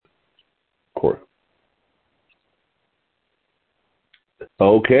Record.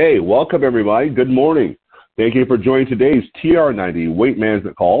 Okay, welcome everybody. Good morning. Thank you for joining today's TR90 Weight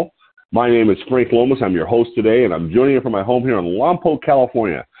Management Call. My name is Frank Lomas. I'm your host today, and I'm joining you from my home here in Lompoc,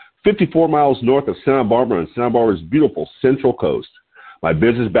 California, 54 miles north of Santa Barbara and Santa Barbara's beautiful Central Coast. My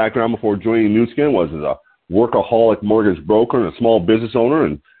business background before joining Nu Skin was as a workaholic mortgage broker and a small business owner,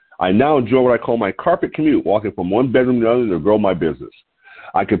 and I now enjoy what I call my carpet commute, walking from one bedroom to another to grow my business.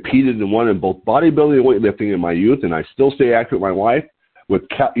 I competed and won in both bodybuilding and weightlifting in my youth, and I still stay active with my wife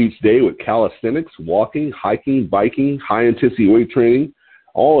each day with calisthenics, walking, hiking, biking, high-intensity weight training,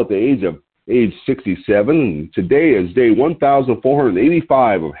 all at the age 67. And today is day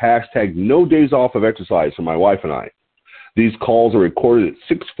 1,485 of hashtag no days off of exercise for my wife and I. These calls are recorded at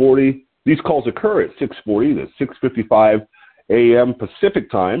 6:40. These calls occur at 6:40 to 6:55 a.m. Pacific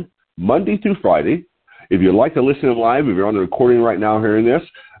time, Monday through Friday. If you'd like to listen live, if you're on the recording right now hearing this,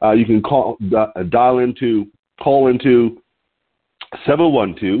 you can call into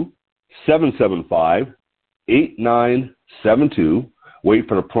 712-775-8972. Wait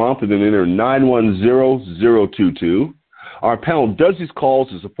for the prompt and then enter 910022. Our panel does these calls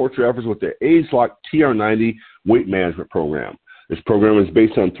to support your efforts with the age-locked TR90 weight management program. This program is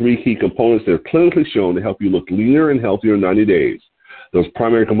based on three key components that are clinically shown to help you look leaner and healthier in 90 days. Those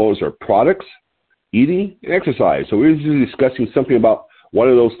primary components are products, eating, and exercise. So we're usually discussing something about one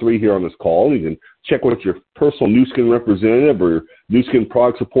of those three here on this call. You can check with your personal Nu Skin representative or Nu Skin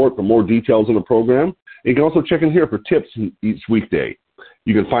product support for more details on the program. You can also check in here for tips each weekday.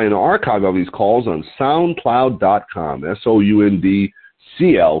 You can find an archive of these calls on SoundCloud.com,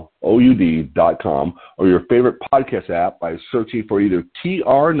 SoundCloud.com, or your favorite podcast app by searching for either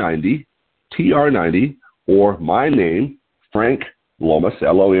TR90, or my name, Frank Lomas,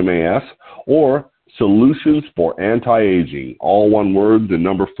 Lomas, or Solutions for Anti-Aging. All one word. The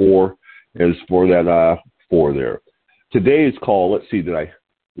number 4 is for that 4 there. Today's call, let's see, did I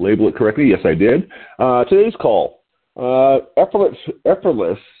label it correctly? Yes, I did. Today's call, effortless. Let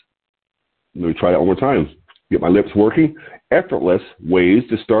me try that one more time. Get my lips working. Effortless ways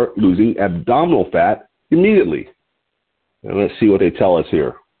to start losing abdominal fat immediately. And let's see what they tell us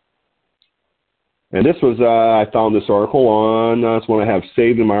here. And this was, I found this article on, it's one I have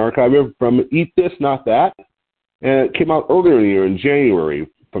saved in my archive from Eat This, Not That. And it came out earlier in the year in January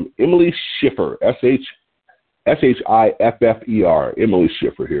from Emily Schiffer, Schiffer, Emily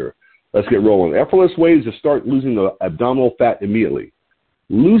Schiffer here. Let's get rolling. Effortless ways to start losing the abdominal fat immediately.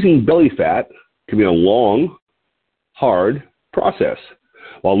 Losing belly fat can be a long, hard process.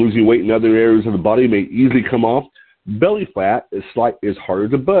 While losing weight in other areas of the body may easily come off, belly fat is harder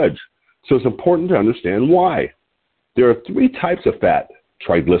to budge. So it's important to understand why. There are 3 types of fat: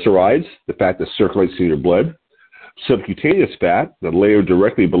 triglycerides, the fat that circulates in your blood; subcutaneous fat, the layer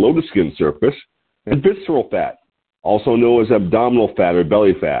directly below the skin surface; and visceral fat, also known as abdominal fat or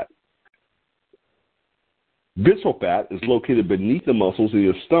belly fat. Visceral fat is located beneath the muscles in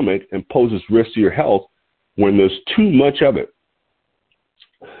your stomach and poses risk to your health when there's too much of it.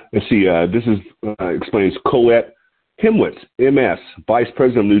 Let's see, this explains Colette Himwitz, MS, Vice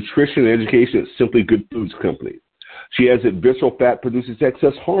President of Nutrition and Education at Simply Good Foods Company. She adds that visceral fat produces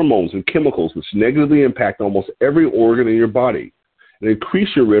excess hormones and chemicals which negatively impact almost every organ in your body and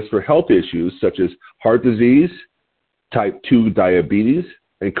increase your risk for health issues such as heart disease, type 2 diabetes,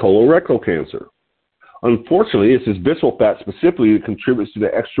 and colorectal cancer. Unfortunately, it's this visceral fat specifically that contributes to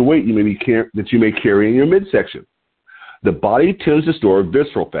the extra weight you may carry in your midsection. The body tends to store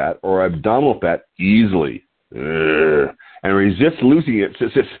visceral fat or abdominal fat easily and resists losing it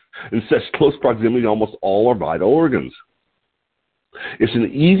since it's in such close proximity to almost all our vital organs. It's an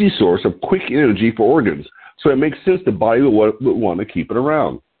easy source of quick energy for organs, so it makes sense the body would want to keep it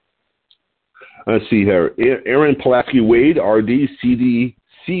around. Let's see here. Erin Pulaski-Wade, RD, CD,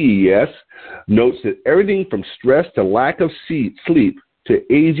 CES, notes that everything from stress to lack of sleep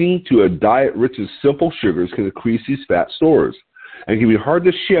to aging to a diet rich in simple sugars can increase these fat stores and can be hard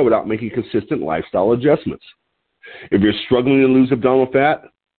to shed without making consistent lifestyle adjustments. If you're struggling to lose abdominal fat,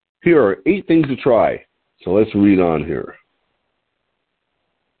 here are 8 things to try. So let's read on here.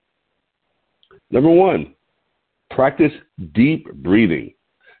 Number 1, practice deep breathing.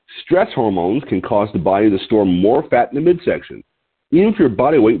 Stress hormones can cause the body to store more fat in the midsection, even if your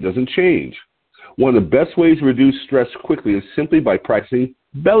body weight doesn't change. One of the best ways to reduce stress quickly is simply by practicing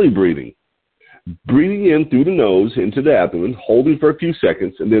belly breathing. Breathing in through the nose into the abdomen, holding for a few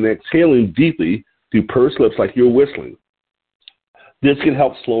seconds, and then exhaling deeply through pursed lips like you're whistling. This can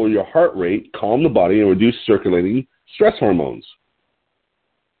help slow your heart rate, calm the body, and reduce circulating stress hormones.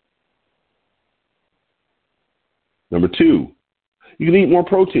 Number 2, you can eat more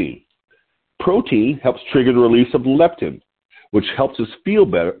protein. Protein helps trigger the release of leptin, which helps us feel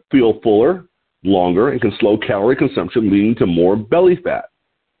better, feel fuller, longer, and can slow calorie consumption, leading to more belly fat.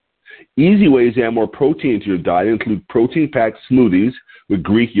 Easy ways to add more protein into your diet include protein-packed smoothies with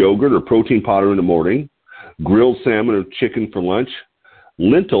Greek yogurt or protein powder in the morning, grilled salmon or chicken for lunch,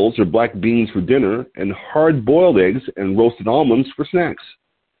 lentils or black beans for dinner, and hard-boiled eggs and roasted almonds for snacks.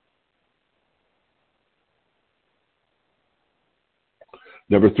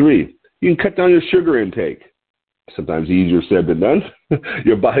 Number 3, you can cut down your sugar intake. Sometimes easier said than done.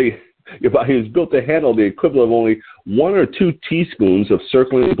 Your body is built to handle the equivalent of only 1 or 2 teaspoons of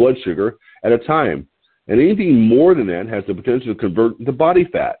circulating blood sugar at a time. And anything more than that has the potential to convert into body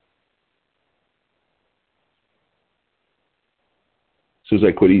fat. As soon as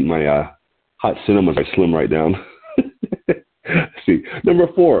I quit eating my hot cinnamon, I slim right down. See. Number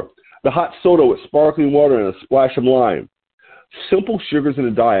 4, the hot soda with sparkling water and a splash of lime. Simple sugars in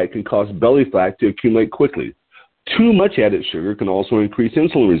a diet can cause belly fat to accumulate quickly. Too much added sugar can also increase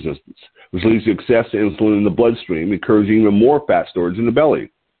insulin resistance, which leads to excess insulin in the bloodstream, encouraging even more fat storage in the belly.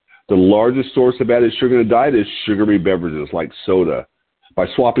 The largest source of added sugar in a diet is sugary beverages like soda. By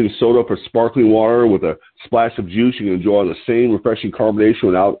swapping soda for sparkling water with a splash of juice, you can enjoy the same refreshing carbonation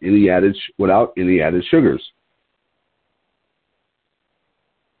without any added sugars.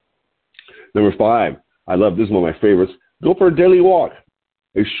 Number 5, I love this, is one of my favorites. Go for a daily walk.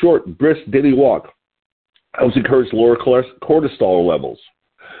 A short, brisk daily walk helps encourage lower cortisol levels.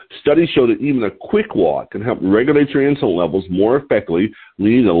 Studies show that even a quick walk can help regulate your insulin levels more effectively,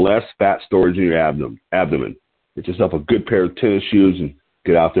 leading to less fat storage in your abdomen. Get yourself a good pair of tennis shoes and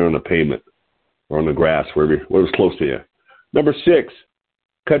get out there on the pavement or on the grass, wherever's close to you. Number 6,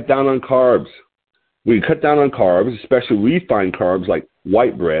 cut down on carbs. We can cut down on carbs, especially refined carbs like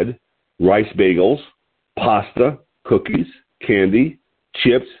white bread, rice bagels, pasta, cookies, candy,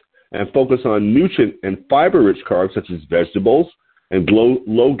 chips, and focus on nutrient and fiber-rich carbs such as vegetables and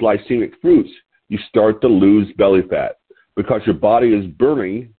low glycemic fruits. You start to lose belly fat because your body is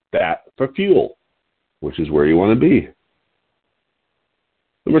burning fat for fuel, which is where you want to be.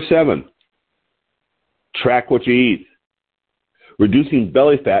 Number 7, track what you eat. Reducing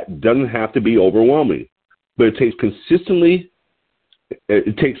belly fat doesn't have to be overwhelming, but it takes consistency,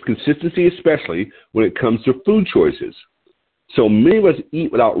 especially when it comes to food choices. So many of us eat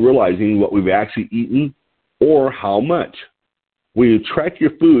without realizing what we've actually eaten or how much. When you track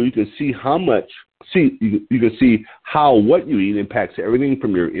your food, you can see how what you eat impacts everything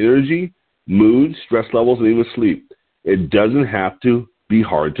from your energy, mood, stress levels, and even sleep. It doesn't have to be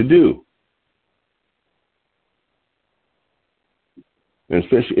hard to do. And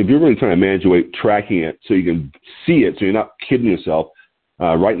especially if you're really trying to manage your weight, tracking it so you can see it, so you're not kidding yourself,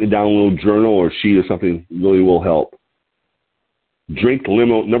 writing it down in a little journal or sheet or something really will help.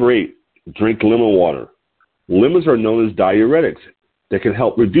 Number 8, drink lemon water. Lemons are known as diuretics that can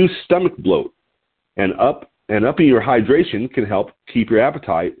help reduce stomach bloat, and upping your hydration can help keep your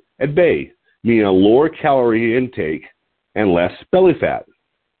appetite at bay, meaning a lower calorie intake and less belly fat.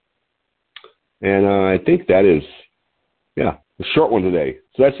 And I think that is, a short one today.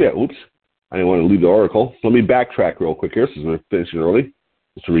 So that's it. Oops, I didn't want to leave the article. Let me backtrack real quick here since we're finishing early,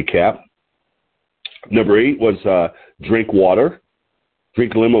 just to recap. Number 8 was drink water.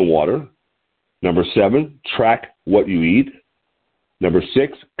 Drink lemon water. Number 7, track what you eat. Number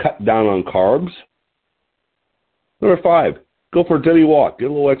 6, cut down on carbs. Number 5, go for a daily walk. Get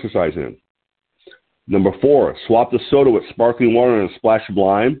a little exercise in. Number 4, swap the soda with sparkling water and a splash of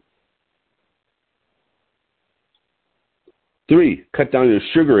lime. 3, cut down your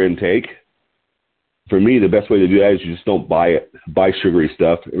sugar intake. For me, the best way to do that is you just don't buy sugary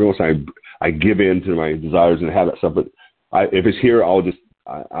stuff. Every once in a while I give in to my desires and have that stuff, but if it's here, I'll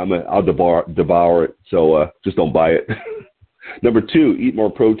devour it. So just don't buy it. Number 2, eat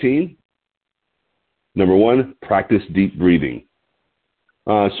more protein. Number 1, practice deep breathing.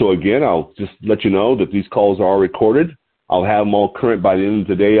 So again, I'll just let you know that these calls are recorded. I'll have them all current by the end of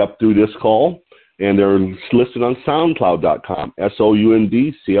the day up through this call, and they're listed on SoundCloud.com,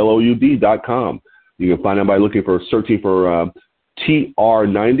 SoundCloud.com. You can find them by searching for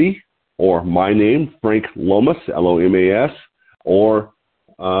TR90 or my name, Frank Lomas, Lomas, or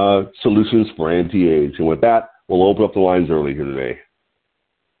Solutions for Anti-Age. And with that, we'll open up the lines early here today.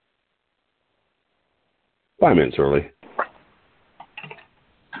 5 minutes early.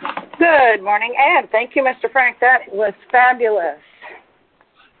 Good morning, and thank you, Mr. Frank. That was fabulous.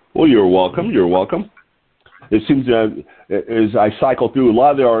 Well, you're welcome. You're welcome. It seems as I cycle through a lot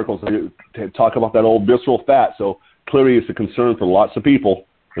of the articles, I talk about that old visceral fat. So clearly it's a concern for lots of people,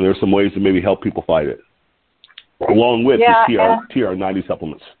 and there's some ways to maybe help people fight it, along with the TR90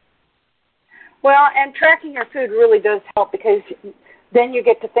 supplements. Well, and tracking your food really does help because then you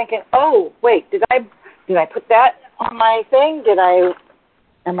get to thinking, oh, wait, did I put that on my thing?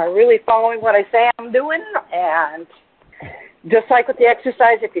 Am I really following what I say I'm doing? And just like with the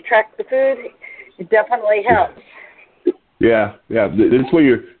exercise, if you track the food, it definitely helps. Yeah. This way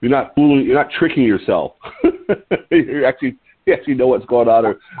you're not fooling, you're not tricking yourself. you actually know what's going on,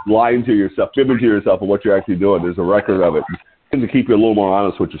 or lying to yourself, fibbing to yourself of what you're actually doing. There's a record of it, and to keep you a little more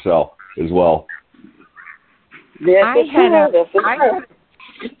honest with yourself as well.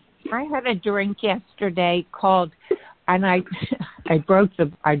 I had a drink yesterday called, and I dropped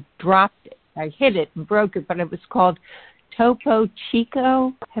it. I hit it and broke it, but it was called Topo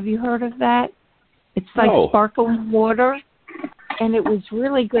Chico. Have you heard of that? It's like sparkling water, and it was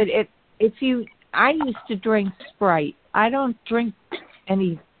really good. I used to drink Sprite. I don't drink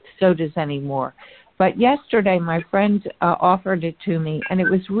any sodas anymore. But yesterday my friend offered it to me, and it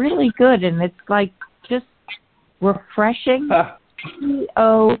was really good, and it's like just refreshing.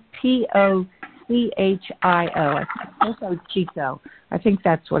 Topo Topo Chico. I think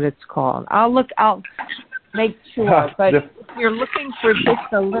that's what it's called. I'll make sure. But if you're looking for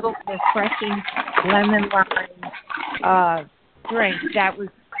just a little refreshing lemon lime drink, that was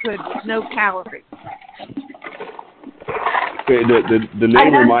good. No calories. The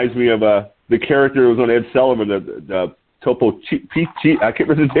name reminds me of the character who was on Ed Sullivan, the Topo I can't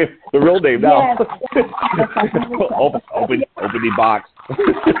remember the real name now. Yes. open the box.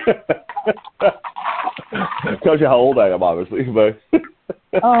 Tells you how old I am, obviously. But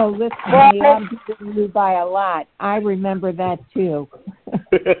oh, listen, I'm beating you by a lot. I remember that too.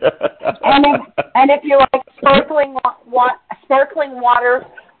 and if you like sparkling water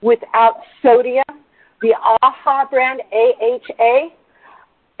without sodium, the AHA brand, AHA,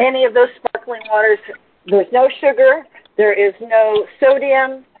 any of those sparkling waters, there's no sugar, there is no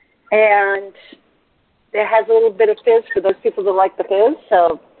sodium, and it has a little bit of fizz for those people that like the fizz.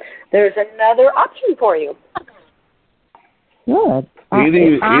 So there's another option for you. Good.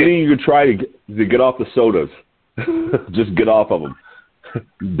 Anything you could try to get off the sodas. Just get off of them.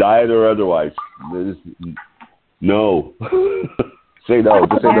 Diet or otherwise. No. Say no.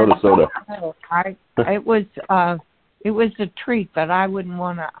 Just say no to soda. It was a treat, but I wouldn't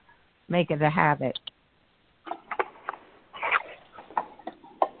want to make it a habit.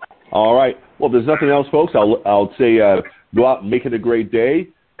 All right. Well, if there's nothing else, folks, I'll say go out and make it a great day.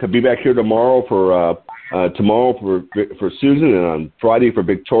 Could be back here tomorrow for Susan, and on Friday for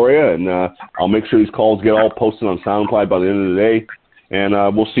Victoria, and I'll make sure these calls get all posted on SoundCloud by the end of the day, and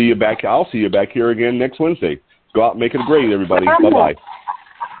we'll see you back. I'll see you back here again next Wednesday. Go out and make it great, everybody. Bye-bye.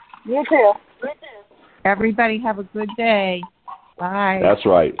 You too. Everybody have a good day. Bye. That's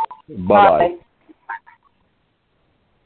right. Bye-bye. Bye.